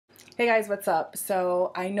Hey guys, what's up?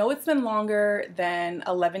 So I know it's been longer than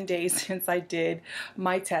 11 days since I did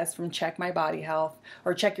my test from Check My Body Health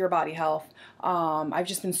or Check Your Body Health. I've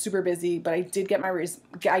just been super busy, but I did get my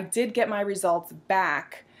results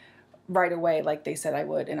back right away like they said I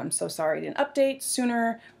would, and I'm so sorry I didn't update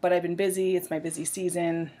sooner, but I've been busy. It's my busy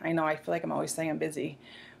season. I know I feel like I'm always saying I'm busy.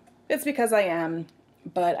 It's because I am,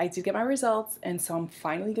 but I did get my results, and so I'm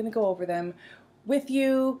finally going to go over them with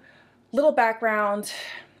you. Little background.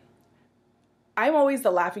 I'm always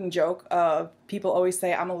the laughing joke of people always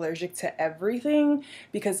say I'm allergic to everything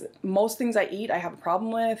because most things I eat I have a problem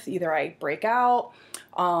with. Either I break out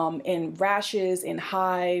in rashes, in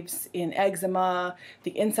hives, in eczema,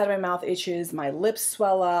 the inside of my mouth itches, my lips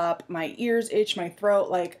swell up, my ears itch, my throat,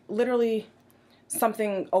 like literally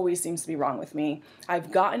something always seems to be wrong with me.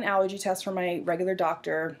 I've gotten allergy tests from my regular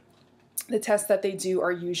doctor. The tests that they do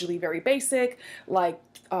are usually very basic, like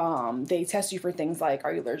they test you for things like,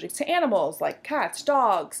 are you allergic to animals, like cats,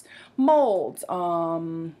 dogs, mold,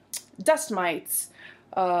 dust mites,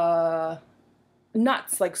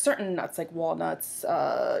 nuts, like certain nuts, like walnuts,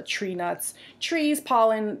 tree nuts, trees,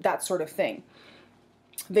 pollen, that sort of thing.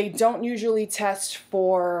 They don't usually test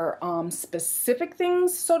for specific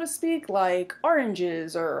things, so to speak, like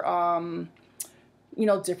oranges or, you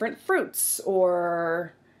know, different fruits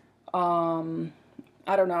or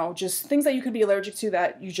I don't know, just things that you could be allergic to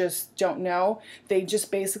that you just don't know. They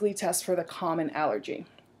just basically test for the common allergy.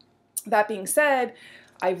 That being said,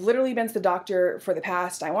 I've literally been to the doctor for the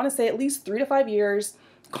past, I want to say at least 3 to 5 years,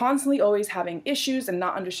 constantly always having issues and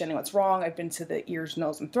not understanding what's wrong. I've been to the ears,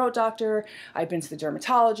 nose, and throat doctor. I've been to the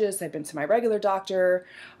dermatologist. I've been to my regular doctor.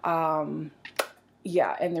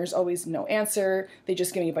 Yeah, and there's always no answer. They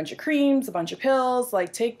just give me a bunch of creams, a bunch of pills,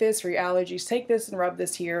 like take this for your allergies, take this and rub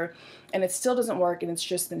this here, and it still doesn't work, and it's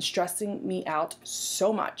just been stressing me out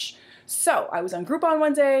so much. So I was on Groupon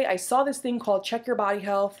one day. I saw this thing called Check Your Body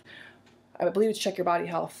Health. I believe it's Check Your Body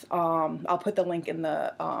Health. I'll put the link in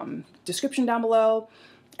the description down below.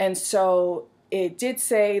 And so it did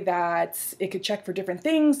say that it could check for different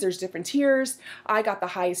things. There's different tiers. I got the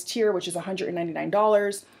highest tier, which is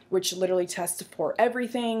 $199. Which literally tests for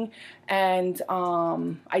everything. And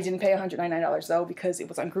I didn't pay $199 though because it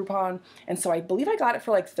was on Groupon. And so I believe I got it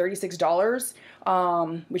for like $36,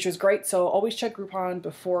 which was great. So always check Groupon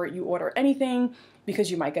before you order anything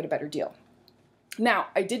because you might get a better deal. Now,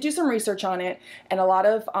 I did do some research on it, and a lot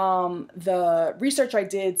of the research I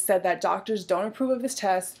did said that doctors don't approve of this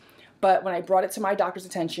test. But when I brought it to my doctor's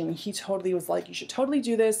attention, he totally was like, you should totally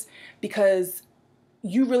do this because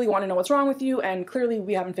you really want to know what's wrong with you, and clearly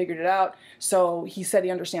we haven't figured it out. So he said he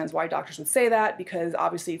understands why doctors would say that because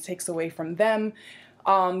obviously it takes away from them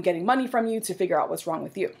getting money from you to figure out what's wrong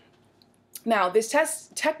with you. Now, this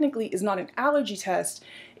test technically is not an allergy test.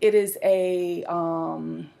 It is a,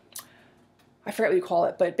 I forget what you call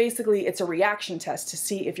it, but basically it's a reaction test to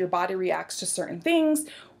see if your body reacts to certain things,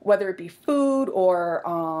 whether it be food or,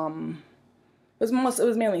 it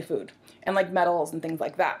was mainly food and like metals and things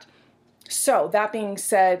like that. So that being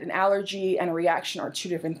said, an allergy and a reaction are two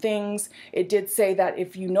different things. It did say that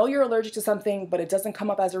if you know you're allergic to something, but it doesn't come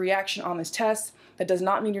up as a reaction on this test, that does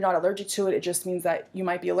not mean you're not allergic to it. It just means that you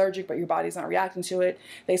might be allergic, but your body's not reacting to it.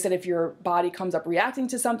 They said if your body comes up reacting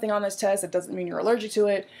to something on this test, it doesn't mean you're allergic to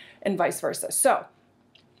it, and vice versa. So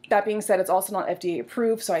that being said, it's also not FDA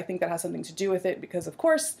approved, so I think that has something to do with it because, of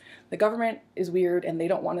course, the government is weird and they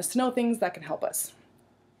don't want us to know things that can help us.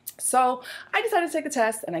 So I decided to take the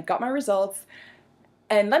test and I got my results.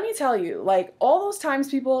 And let me tell you, like all those times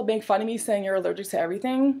people make fun of me saying you're allergic to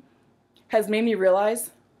everything has made me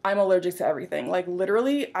realize I'm allergic to everything. Like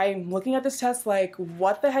literally, I'm looking at this test like,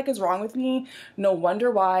 what the heck is wrong with me? No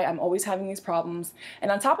wonder why I'm always having these problems.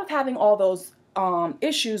 And on top of having all those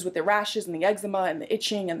issues with the rashes and the eczema and the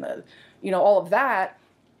itching and the, you know, all of that,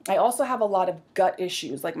 I also have a lot of gut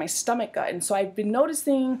issues, like my stomach gut. And so I've been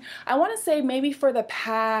noticing, I want to say maybe for the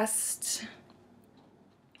past,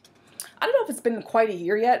 I don't know if it's been quite a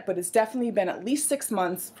year yet, but it's definitely been at least 6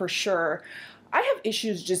 months for sure. I have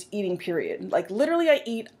issues just eating, period. Like literally I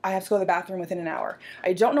eat, I have to go to the bathroom within an hour.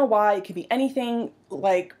 I don't know why. It could be anything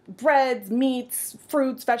like breads, meats,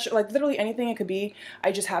 fruits, vegetables, like literally anything it could be.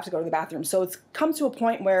 I just have to go to the bathroom. So it's come to a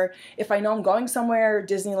point where if I know I'm going somewhere,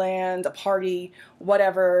 Disneyland, a party,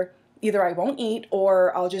 whatever, either I won't eat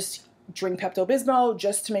or I'll just drink Pepto-Bismol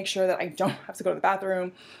just to make sure that I don't have to go to the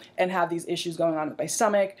bathroom and have these issues going on with my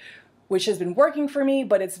stomach, which has been working for me,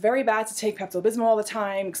 but it's very bad to take Pepto-Bismol all the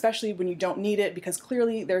time, especially when you don't need it, because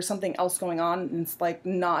clearly there's something else going on, and it's like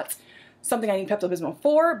not something I need Pepto-Bismol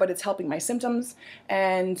for, but it's helping my symptoms.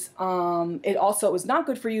 And it also is not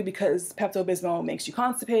good for you because Pepto-Bismol makes you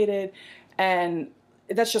constipated, and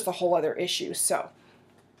that's just a whole other issue. So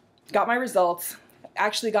got my results.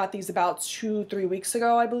 Actually got these about 2-3 weeks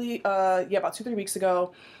ago, I believe. Yeah, about 2-3 weeks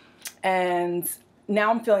ago. And now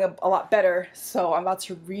I'm feeling a lot better. So I'm about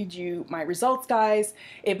to read you my results, guys.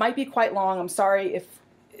 It might be quite long. I'm sorry if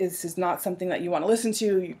this is not something that you want to listen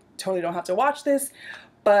to. You totally don't have to watch this.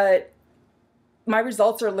 But my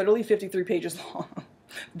results are literally 53 pages long.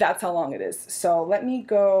 That's how long it is. So let me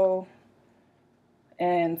go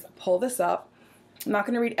and pull this up. I'm not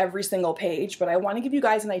going to read every single page, but I want to give you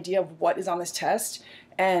guys an idea of what is on this test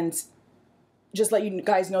and just let you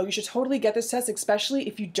guys know you should totally get this test, especially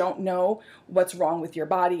if you don't know what's wrong with your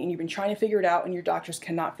body and you've been trying to figure it out and your doctors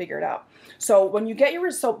cannot figure it out. So when you get your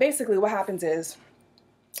result, basically what happens is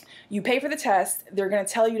you pay for the test. They're going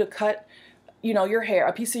to tell you to cut, you know, your hair,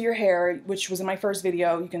 a piece of your hair, which was in my first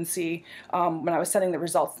video. You can see when I was sending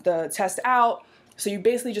the test out. So you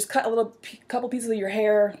basically just cut a couple pieces of your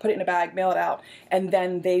hair, put it in a bag, mail it out, and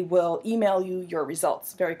then they will email you your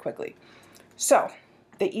results very quickly. So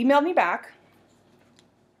they emailed me back,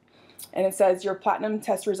 and it says your platinum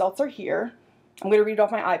test results are here. I'm going to read it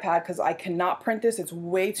off my iPad because I cannot print this. It's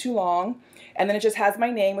way too long. And then it just has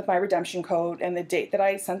my name with my redemption code and the date that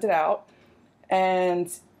I sent it out.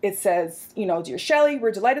 And it says, you know, dear Shelly,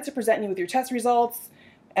 we're delighted to present you with your test results.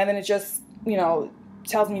 And then it just, you know,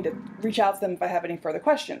 tells me to reach out to them if I have any further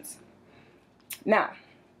questions. Now,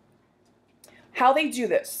 how they do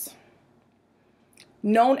this.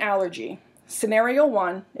 Known allergy. Scenario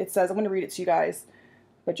 1, it says, I'm going to read it to you guys,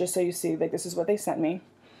 but just so you see, like, this is what they sent me.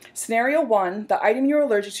 Scenario 1, the item you're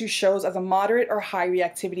allergic to shows as a moderate or high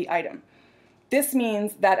reactivity item. This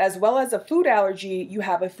means that as well as a food allergy, you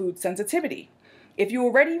have a food sensitivity. If you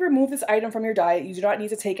already removed this item from your diet, you do not need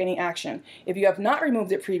to take any action. If you have not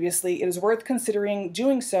removed it previously, it is worth considering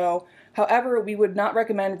doing so. However, we would not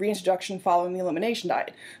recommend reintroduction following the elimination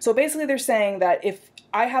diet. So basically they're saying that if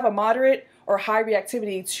I have a moderate or high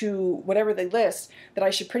reactivity to whatever they list, that I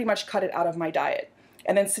should pretty much cut it out of my diet.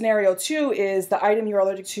 And then scenario 2 is the item you're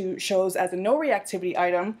allergic to shows as a no reactivity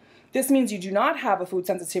item. This means you do not have a food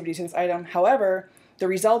sensitivity to this item. However, the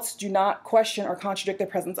results do not question or contradict the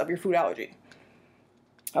presence of your food allergy.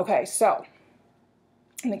 Okay, so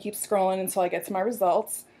I'm going to keep scrolling until I get to my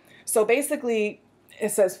results. So basically, it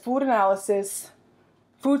says food analysis,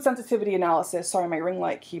 food sensitivity analysis. Sorry, my ring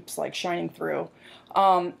light keeps like shining through.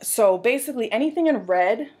 So basically, anything in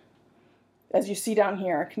red, as you see down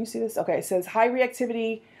here, can you see this? Okay, it says high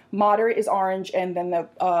reactivity, moderate is orange, and then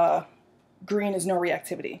the green is no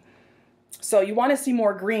reactivity. So you want to see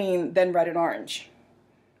more green than red and orange.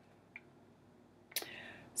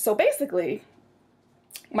 So basically,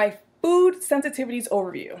 my food sensitivities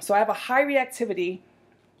overview. So I have a high reactivity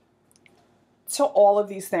to all of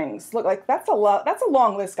these things. Look, like that's a lot. That's a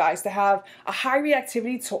long list, guys, to have a high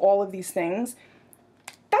reactivity to all of these things.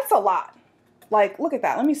 That's a lot. Like, look at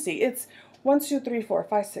that. Let me see. It's 1, 2, 3, 4,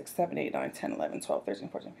 5, 6, 7, 8, 9, 10, 11, 12, 13,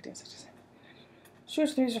 14, 15, 16, 17,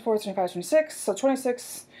 2, 3, 4, 25, 26. So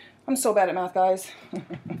 26. I'm so bad at math, guys.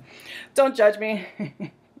 Don't judge me.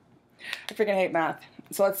 I freaking hate math.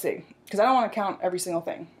 So let's see, because I don't want to count every single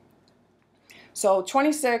thing. So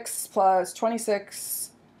 26 plus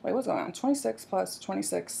 26, wait, what's going on? 26 plus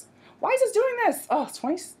 26. Why is this doing this? Oh,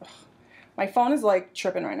 20, ugh. My phone is like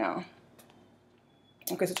tripping right now.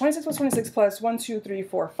 Okay, so 26 plus 26 plus 1, 2, 3,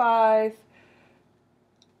 4, 5.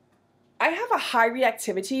 I have a high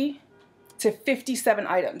reactivity to 57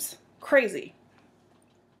 items. Crazy.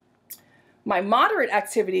 My moderate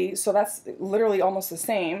activity, so that's literally almost the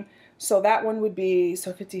same. So that one would be,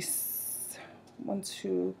 so 50, 1,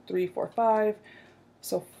 2, 3, 4, 5.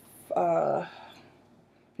 So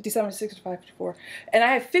 57, 65, 54. And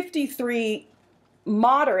I have 53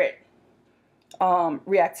 moderate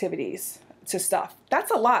reactivities to stuff. That's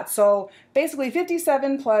a lot. So basically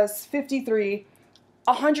 57 plus 53,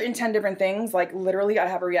 110 different things. Like literally I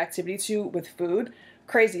have a reactivity to with food.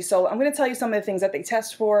 Crazy. So I'm going to tell you some of the things that they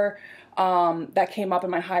test for that came up in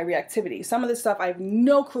my high reactivity. Some of this stuff I have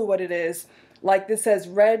no clue what it is. Like this says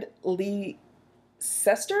red Leicester,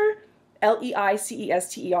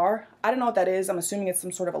 Leicester. I don't know what that is. I'm assuming it's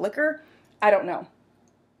some sort of a liquor. I don't know.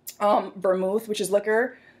 Vermouth, which is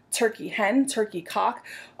liquor. Turkey hen, turkey cock,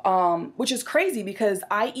 which is crazy because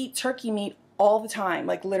I eat turkey meat all the time.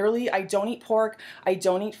 Like literally, I don't eat pork. I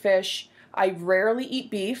don't eat fish. I rarely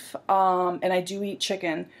eat beef, and I do eat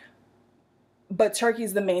chicken. But turkey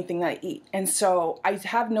is the main thing that I eat. And so I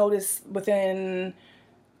have noticed within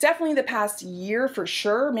definitely the past year for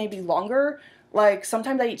sure, maybe longer, Like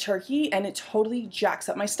sometimes I eat turkey and it totally jacks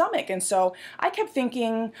up my stomach. And so I kept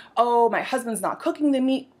thinking, oh, my husband's not cooking the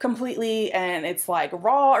meat completely and it's like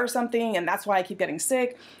raw or something, and that's why I keep getting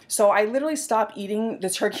sick. So I literally stopped eating the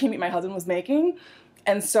turkey meat my husband was making.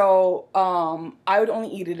 And so I would only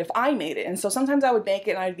eat it if I made it. And so sometimes I would make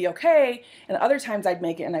it and I'd be okay, and other times I'd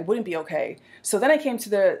make it and I wouldn't be okay. So then I came to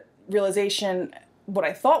the realization, what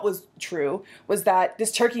I thought was true was that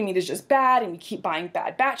this turkey meat is just bad and we keep buying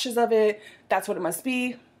bad batches of it. That's what it must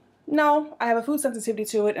be. No, I have a food sensitivity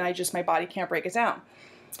to it and my body can't break it down.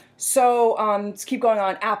 So let's keep going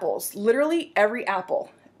on. Apples, literally every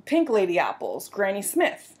apple. Pink Lady apples, Granny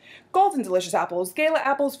Smith, Golden Delicious apples, Gala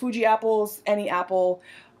apples, Fuji apples, any apple.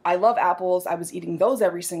 I love apples. I was eating those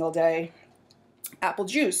every single day. Apple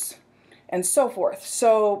juice and so forth.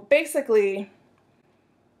 So basically,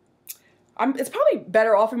 it's probably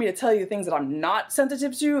better off for me to tell you the things that I'm not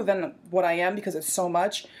sensitive to than what I am, because it's so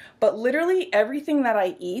much. But literally everything that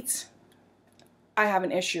I eat, I have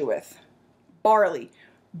an issue with. Barley,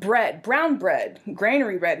 bread, brown bread,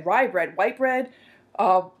 granary bread, rye bread, white bread,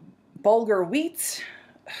 bulgur wheat,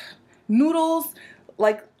 noodles,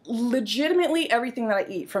 like legitimately everything that I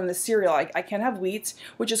eat from the cereal. I can't have wheat,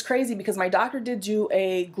 which is crazy because my doctor did do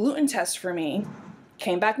a gluten test for me,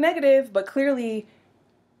 came back negative, but clearly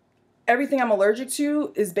everything I'm allergic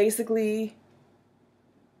to is basically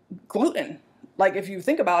gluten. Like if you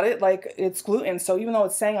think about it, like it's gluten. So even though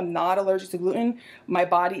it's saying I'm not allergic to gluten, my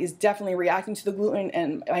body is definitely reacting to the gluten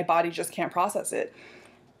and my body just can't process it.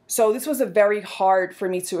 So this was a very hard for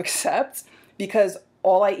me to accept because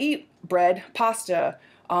all I eat, bread, pasta,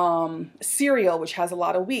 cereal, which has a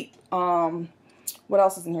lot of wheat. What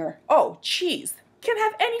else is in here? Oh, cheese. Can't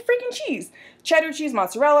have any freaking cheese. Cheddar cheese,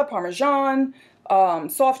 mozzarella, Parmesan,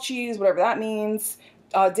 soft cheese, whatever that means,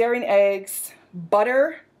 dairy and eggs,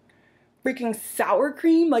 butter, freaking sour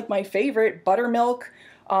cream, like my favorite, buttermilk,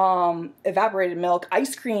 evaporated milk,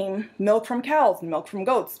 ice cream, milk from cows, milk from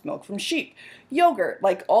goats, milk from sheep, yogurt,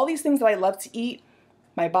 like all these things that I love to eat,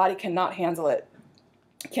 my body cannot handle it.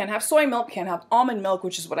 Can't have soy milk, can't have almond milk,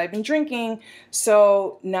 which is what I've been drinking.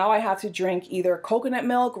 So now I have to drink either coconut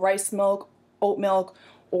milk, rice milk, oat milk,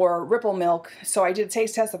 or Ripple milk. So I did a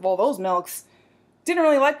taste test of all those milks. Didn't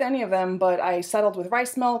really like any of them, but I settled with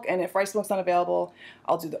rice milk, and if rice milk's not available,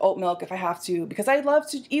 I'll do the oat milk if I have to, because I love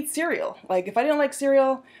to eat cereal. Like, if I didn't like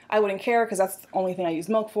cereal, I wouldn't care, because that's the only thing I use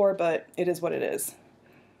milk for, but it is what it is.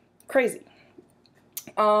 Crazy.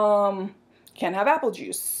 Can't have apple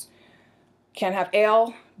juice. Can't have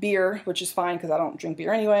ale, beer, which is fine, because I don't drink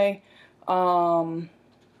beer anyway. Hot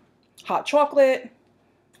chocolate.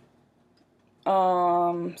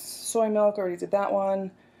 Soy milk, already did that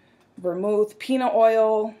one. Vermouth, peanut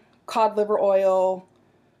oil, cod liver oil,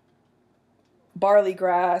 barley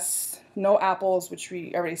grass, no apples, which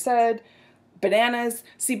we already said, bananas.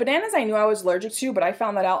 See, bananas I knew I was allergic to, but I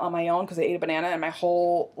found that out on my own because I ate a banana and my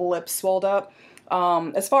whole lip swelled up.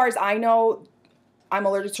 As far as I know, I'm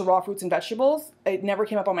allergic to raw fruits and vegetables. It never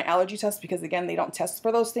came up on my allergy test because, again, they don't test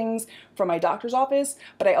for those things from my doctor's office,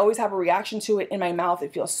 but I always have a reaction to it in my mouth.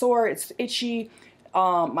 It feels sore, it's itchy,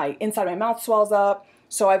 my inside of my mouth swells up.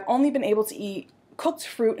 So I've only been able to eat cooked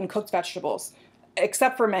fruit and cooked vegetables,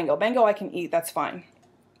 except for mango. Mango I can eat, that's fine.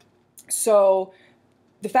 So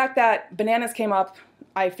the fact that bananas came up,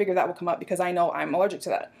 I figured that would come up because I know I'm allergic to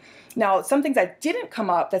that. Now, some things that didn't come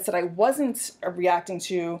up that said I wasn't reacting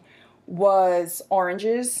to was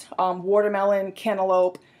oranges, watermelon,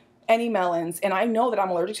 cantaloupe, any melons. And I know that I'm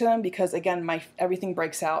allergic to them because, again, everything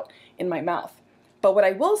breaks out in my mouth. But what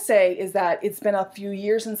I will say is that it's been a few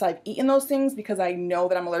years since I've eaten those things because I know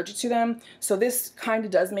that I'm allergic to them. So this kind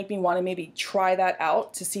of does make me want to maybe try that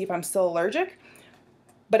out to see if I'm still allergic.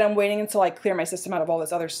 But I'm waiting until I clear my system out of all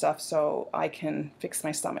this other stuff so I can fix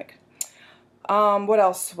my stomach. What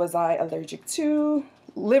else was I allergic to?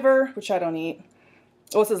 Liver, which I don't eat.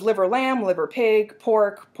 Oh, it says liver lamb, liver pig,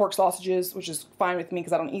 pork sausages, which is fine with me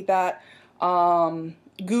because I don't eat that.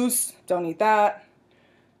 Goose, don't eat that.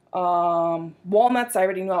 Walnuts, I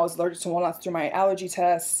already knew I was allergic to walnuts through my allergy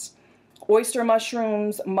tests. Oyster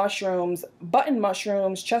mushrooms, button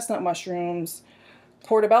mushrooms, chestnut mushrooms,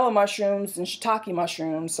 portobello mushrooms, and shiitake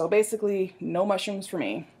mushrooms. So basically, no mushrooms for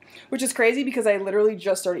me. Which is crazy because I literally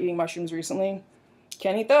just started eating mushrooms recently.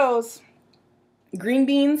 Can't eat those. Green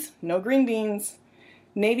beans, no green beans.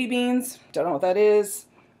 Navy beans, don't know what that is.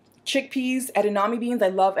 Chickpeas, edamame beans, I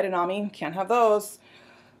love edamame, can't have those.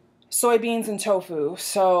 Soybeans and tofu.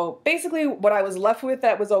 So basically what I was left with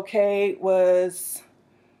that was okay was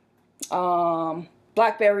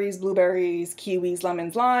blackberries, blueberries, kiwis,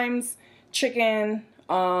 lemons, limes, chicken,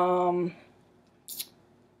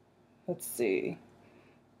 let's see,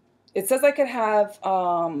 It says I could have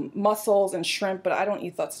mussels and shrimp, but I don't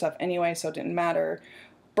eat that stuff anyway, so it didn't matter.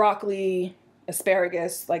 Broccoli,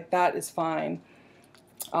 asparagus, like that is fine.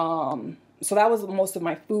 So that was most of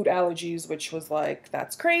my food allergies, which was like,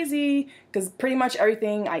 that's crazy, because pretty much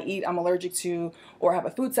everything I eat I'm allergic to or have a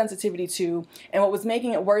food sensitivity to. And what was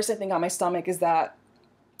making it worse, I think, on my stomach is that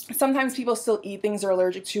sometimes people still eat things they're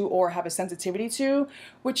allergic to or have a sensitivity to,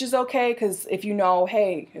 which is okay, because if you know,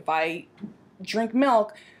 hey, if I drink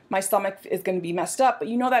milk, my stomach is going to be messed up, but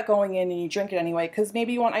you know that going in and you drink it anyway, because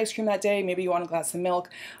maybe you want ice cream that day, maybe you want a glass of milk,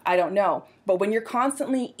 I don't know. But when you're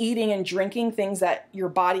constantly eating and drinking things that your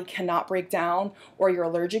body cannot break down or you're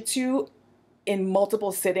allergic to in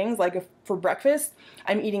multiple sittings, like if for breakfast,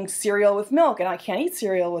 I'm eating cereal with milk and I can't eat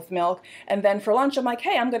cereal with milk. And then for lunch, I'm like,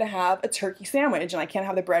 hey, I'm going to have a turkey sandwich and I can't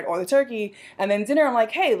have the bread or the turkey. And then dinner, I'm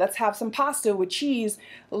like, hey, let's have some pasta with cheese.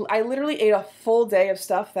 I literally ate a full day of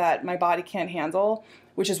stuff that my body can't handle,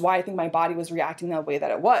 which is why I think my body was reacting the way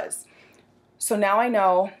that it was. So now I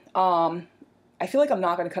know. I feel like I'm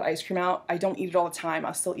not going to cut ice cream out. I don't eat it all the time.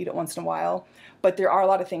 I'll still eat it once in a while. But there are a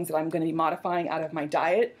lot of things that I'm going to be modifying out of my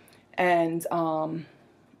diet. And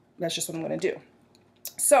that's just what I'm going to do.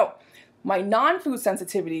 So my non-food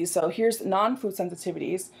sensitivities. So here's non-food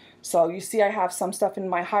sensitivities. So you see I have some stuff in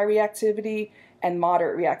my high reactivity and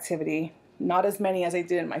moderate reactivity. Not as many as I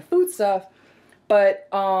did in my food stuff. But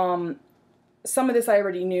some of this I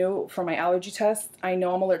already knew from my allergy test. I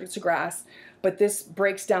know I'm allergic to grass, but this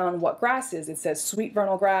breaks down what grass is. It says sweet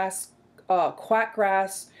vernal grass, quack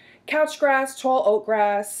grass, couch grass, tall oak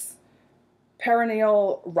grass,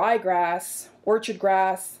 perennial ryegrass, orchard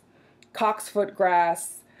grass, cocksfoot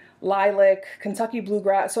grass, lilac, Kentucky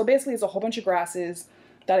bluegrass. So basically it's a whole bunch of grasses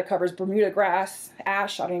that it covers. Bermuda grass,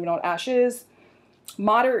 ash, I don't even know what ash is.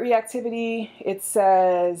 Moderate reactivity, it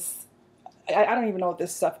says, I don't even know what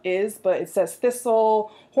this stuff is, but it says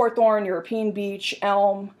thistle, hawthorn, European beech,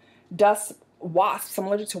 elm, dust, wasps. I'm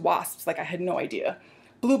allergic to wasps. Like, I had no idea.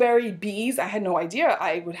 Blueberry, bees. I had no idea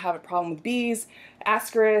I would have a problem with bees.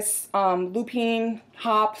 Ascaris, lupine,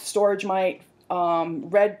 hop, storage mite,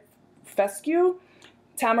 red fescue,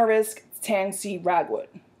 tamarisk, tansy,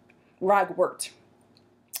 ragwort.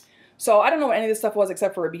 So I don't know what any of this stuff was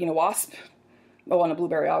except for a bee and a wasp. Oh, and a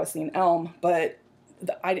blueberry, obviously, an elm, but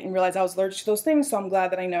I didn't realize I was allergic to those things, so I'm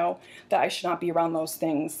glad that I know that I should not be around those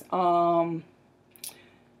things.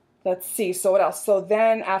 Let's see, so what else? So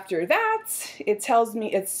then after that, it tells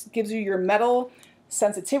me, it gives you your metal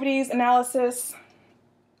sensitivities analysis,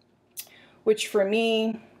 which for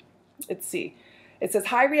me, let's see, it says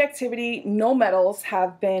high reactivity, no metals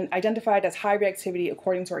have been identified as high reactivity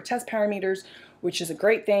according to our test parameters, which is a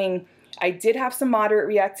great thing. I did have some moderate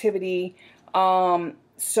reactivity.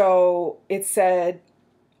 So it said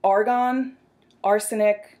argon,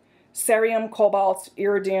 arsenic, cerium, cobalt,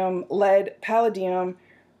 iridium, lead, palladium,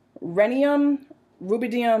 rhenium,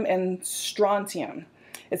 rubidium, and strontium.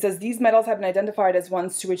 It says these metals have been identified as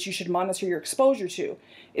ones to which you should monitor your exposure to.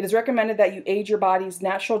 It is recommended that you aid your body's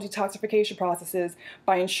natural detoxification processes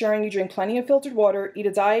by ensuring you drink plenty of filtered water, eat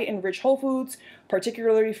a diet in rich whole foods,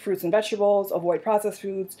 particularly fruits and vegetables, avoid processed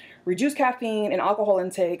foods, reduce caffeine and alcohol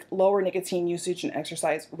intake, lower nicotine usage, and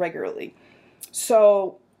exercise regularly.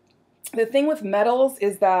 So the thing with metals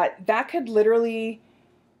is that that could literally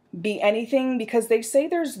be anything, because they say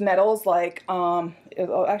there's metals like, it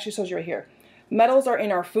actually shows you right here. Metals are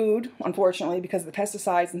in our food, unfortunately, because of the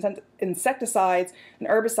pesticides, insecticides, and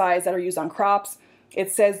herbicides that are used on crops.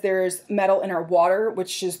 It says there's metal in our water,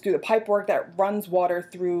 which is through the pipework that runs water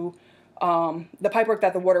through, the pipework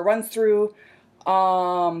that the water runs through.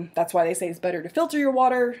 That's why they say it's better to filter your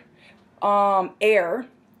water. Air.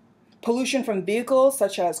 Pollution from vehicles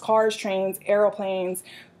such as cars, trains, aeroplanes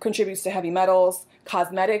contributes to heavy metals.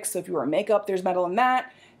 Cosmetics, so if you wear makeup, there's metal in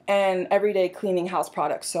that. And everyday cleaning house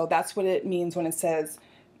products. So that's what it means when it says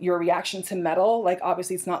your reaction to metal. Like,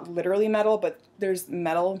 obviously it's not literally metal, but there's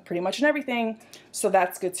metal pretty much in everything. So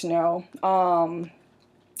that's good to know.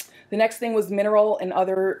 The next thing was mineral and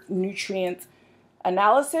other nutrient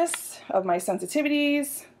analysis of my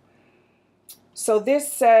sensitivities. So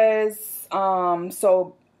this says,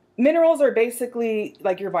 so minerals are basically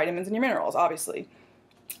like your vitamins and your minerals, obviously.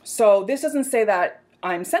 So this doesn't say that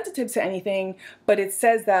I'm sensitive to anything, but it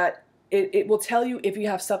says that it will tell you if you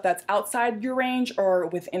have stuff that's outside your range or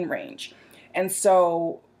within range. And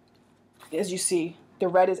so, as you see, the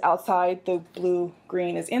red is outside, the blue,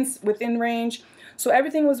 green is within range. So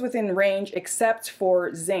everything was within range except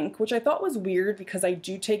for zinc, which I thought was weird because I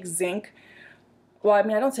do take zinc. Well, I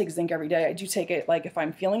mean, I don't take zinc every day. I do take it like if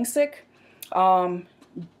I'm feeling sick.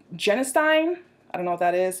 Genistein, I don't know what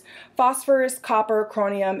that is. Phosphorus, copper,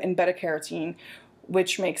 chromium, and beta-carotene,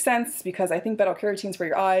 which makes sense because I think beta-carotene is for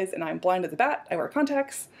your eyes, and I'm blind as a bat. I wear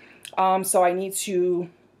contacts. So I need to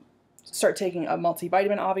start taking a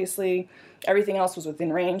multivitamin, obviously. Everything else was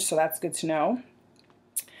within range, so that's good to know.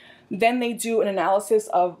 Then they do an analysis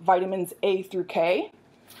of vitamins A through K,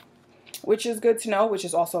 which is good to know, which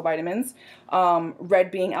is also vitamins.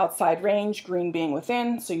 Red being outside range, green being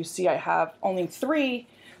within. So you see I have only 3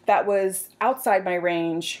 that was outside my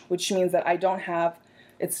range, which means that I don't have,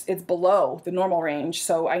 it's below the normal range.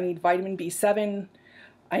 So I need vitamin B7,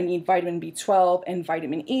 I need vitamin B12, and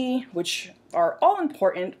vitamin E, which are all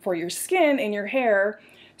important for your skin and your hair.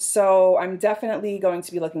 So I'm definitely going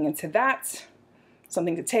to be looking into that,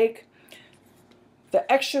 something to take.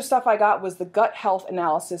 The extra stuff I got was the gut health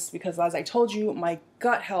analysis because, as I told you, my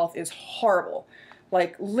gut health is horrible.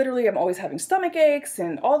 Like, literally, I'm always having stomach aches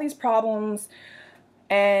and all these problems.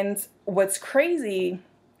 And what's crazy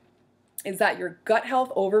is that your gut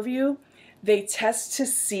health overview, they test to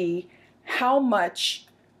see how much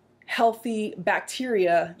healthy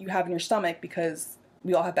bacteria you have in your stomach, because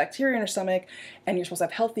we all have bacteria in our stomach, and you're supposed to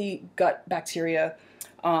have healthy gut bacteria.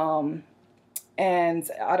 And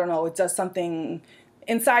I don't know, it does something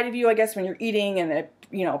inside of you, I guess, when you're eating, and it,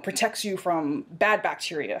 you know, protects you from bad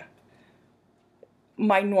bacteria.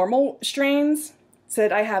 My normal strains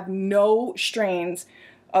said I have no strains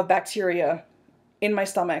of bacteria in my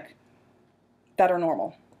stomach that are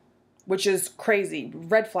normal, which is crazy.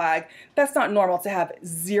 Red flag. That's not normal to have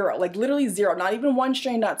 0, like literally 0, not even 1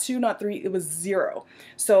 strain, not 2, not 3, it was 0.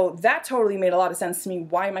 So that totally made a lot of sense to me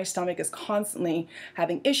why my stomach is constantly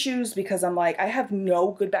having issues, because I'm like, I have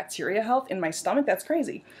no good bacteria health in my stomach. That's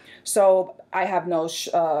crazy. So I have no,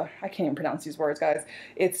 I can't even pronounce these words, guys.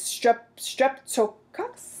 It's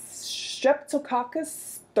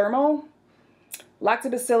Streptococcus thermo,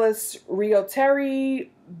 Lactobacillus reuteri,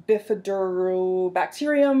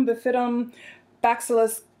 Bifidobacterium bifidum,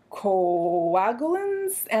 Bacillus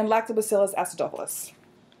coagulans, and Lactobacillus acidophilus.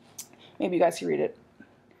 Maybe you guys can read it.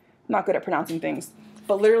 Not good at pronouncing things,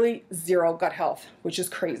 but literally 0 gut health, which is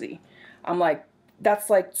crazy. I'm like, that's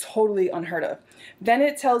like totally unheard of. Then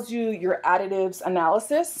it tells you your additives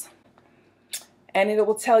analysis, and it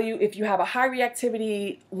will tell you if you have a high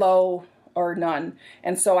reactivity, low, or none.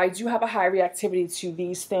 And so I do have a high reactivity to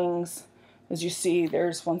these things. As you see,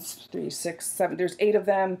 there's 1, 3, 6, 7, there's 8 of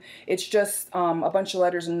them. It's just a bunch of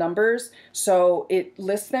letters and numbers. So it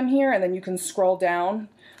lists them here, and then you can scroll down.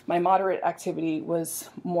 My moderate activity was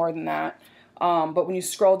more than that. But when you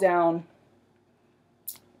scroll down,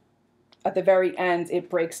 at the very end, it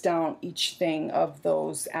breaks down each thing of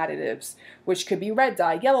those additives, which could be red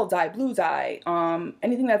dye, yellow dye, blue dye,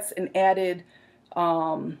 anything that's an added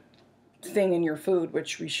thing in your food,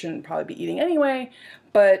 which we shouldn't probably be eating anyway,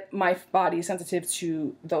 but my body is sensitive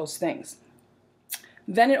to those things.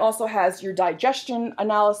 Then it also has your digestion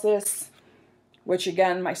analysis, which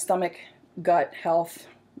again, my stomach, gut health,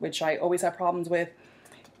 which I always have problems with.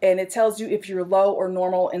 And it tells you if you're low or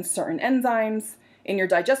normal in certain enzymes, in your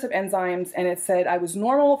digestive enzymes. And it said I was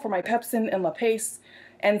normal for my pepsin and lipase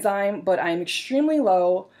enzyme, but I'm extremely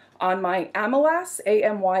low on my amylase,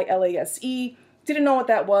 A-M-Y-L-A-S-E. Didn't know what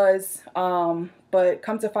that was, but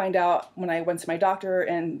come to find out when I went to my doctor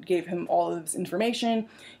and gave him all of this information,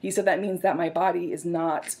 he said that means that my body does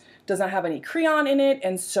not have any creon in it,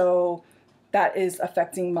 and so that is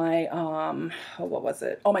affecting my, what was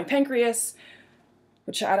it? Oh, my pancreas,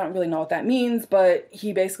 which I don't really know what that means, but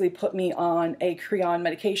he basically put me on a creon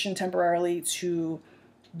medication temporarily to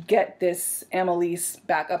get this amylase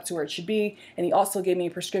back up to where it should be, and he also gave me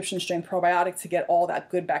a prescription strength probiotic to get all that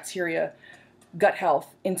good bacteria, gut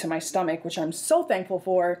health into my stomach, which I'm so thankful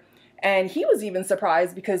for. And he was even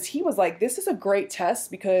surprised because he was like, this is a great test,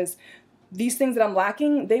 because these things that I'm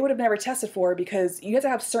lacking, they would have never tested for, because you have to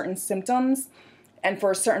have certain symptoms and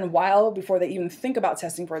for a certain while before they even think about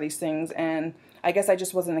testing for these things. And I guess I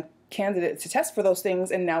just wasn't a candidate to test for those things,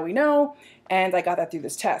 and now we know, and I got that through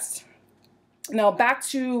this test. Now back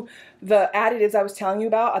to the additives I was telling you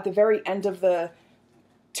about. At the very end of the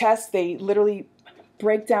test, they literally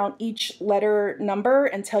break down each letter number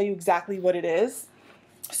and tell you exactly what it is,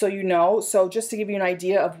 so you know. So just to give you an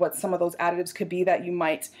idea of what some of those additives could be that you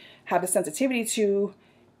might have a sensitivity to,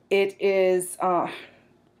 it is, I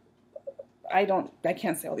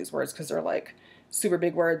can't say all these words because they're like super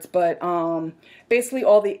big words, but basically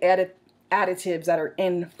all the additives that are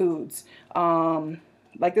in foods.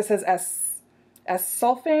 Like this says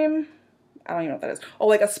S-sulfame, I don't even know what that is. Oh,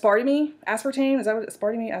 like aspartame, is that what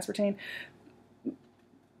aspartame?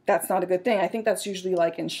 That's not a good thing. I think that's usually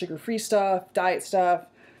like in sugar-free stuff, diet stuff.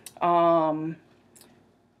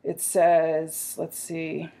 It says, let's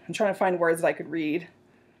see, I'm trying to find words that I could read.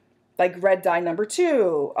 like red dye number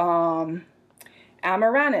 2,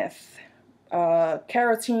 amaranth,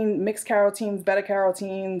 carotene, mixed carotenes, beta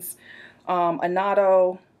carotenes,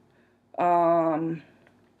 annatto,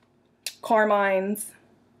 carmines,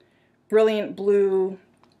 brilliant blue.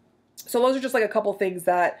 So those are just like a couple things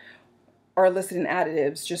that are listed in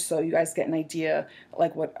additives, just so you guys get an idea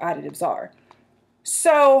like what additives are.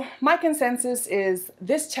 So my consensus is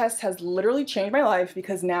this test has literally changed my life,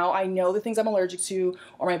 because now I know the things I'm allergic to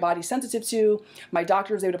or my body's sensitive to. My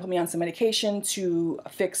doctor was able to put me on some medication to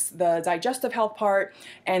fix the digestive health part.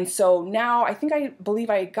 And so now I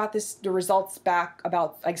believe I got the results back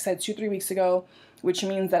about, like I said, 2-3 weeks ago, which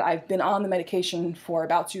means that I've been on the medication for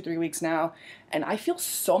about 2-3 weeks now. And I feel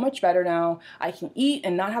so much better now. I can eat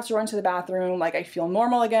and not have to run to the bathroom. Like, I feel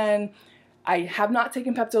normal again. I have not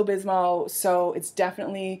taken Pepto-Bismol, so it's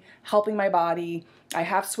definitely helping my body. I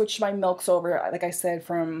have switched my milks over, like I said,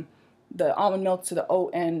 from the almond milk to the oat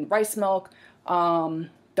and rice milk.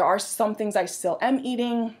 There are some things I still am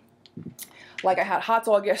eating. Like, I had hot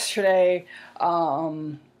dog yesterday,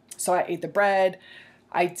 so I ate the bread.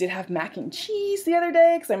 I did have mac and cheese the other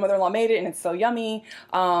day because my mother-in-law made it and it's so yummy,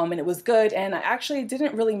 and it was good. And I actually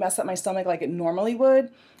didn't really mess up my stomach like it normally would.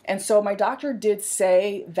 And so my doctor did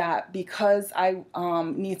say that because I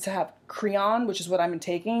need to have Creon, which is what I'm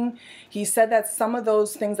taking, he said that some of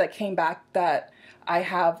those things that came back that I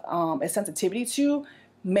have a sensitivity to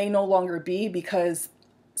may no longer be, because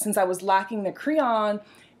since I was lacking the Creon,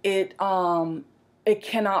 it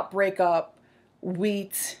cannot break up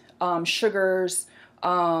wheat, sugars,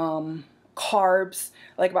 carbs.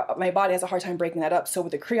 Like, my body has a hard time breaking that up. So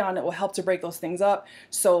with the Creon, it will help to break those things up.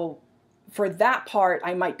 So for that part,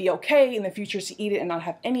 I might be okay in the future to eat it and not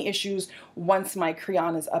have any issues once my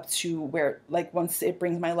Creon is up to where, like, once it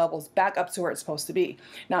brings my levels back up to where it's supposed to be.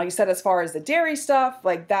 Now, you said as far as the dairy stuff,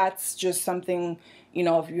 like, that's just something, you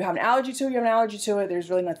know, if you have an allergy to it, you have an allergy to it. There's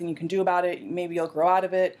really nothing you can do about it. Maybe you'll grow out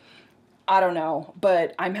of it. I don't know.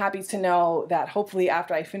 But I'm happy to know that hopefully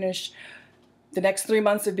after I finish the next 3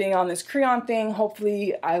 months of being on this Creon thing,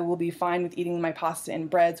 hopefully I will be fine with eating my pasta and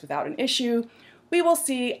breads without an issue. We will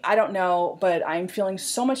see. I don't know, but I'm feeling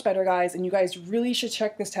so much better, guys, and you guys really should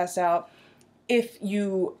check this test out if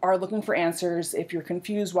you are looking for answers, if you're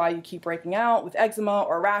confused why you keep breaking out with eczema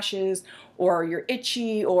or rashes, or you're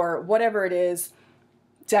itchy or whatever it is.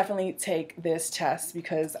 Definitely take this test,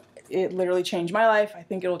 because it literally changed my life. I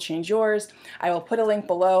think it'll change yours. I will put a link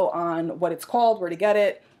below on what it's called, where to get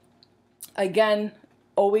it. Again,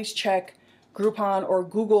 always check Groupon or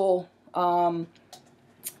Google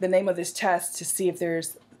the name of this test to see if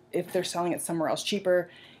they're selling it somewhere else cheaper.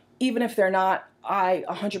 Even if they're not, I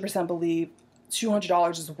 100% believe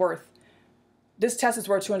 $200 is worth. This test is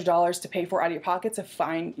worth $200 to pay for out of your pocket to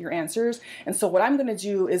find your answers. And so what I'm going to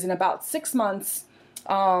do is, in about 6 months,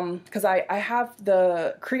 because I have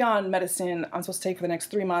the Creon medicine I'm supposed to take for the next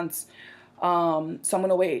 3 months, so I'm going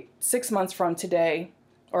to wait 6 months from today,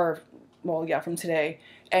 or, well, yeah, from today,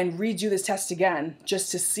 and redo this test again, just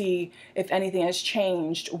to see if anything has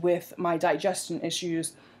changed with my digestion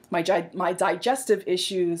issues, my digestive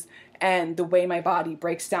issues, and the way my body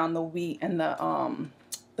breaks down the wheat and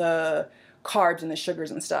the carbs and the sugars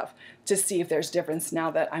and stuff, to see if there's difference now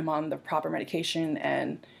that I'm on the proper medication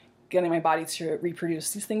and getting my body to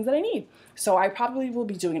reproduce these things that I need. So I probably will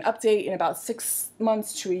be doing an update in about 6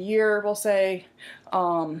 months to a year, we'll say,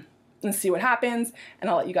 and see what happens, and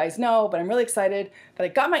I'll let you guys know. But I'm really excited that I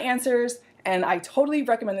got my answers, and I totally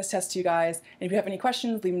recommend this test to you guys. And if you have any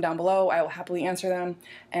questions, leave them down below. I will happily answer them,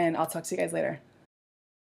 and I'll talk to you guys later.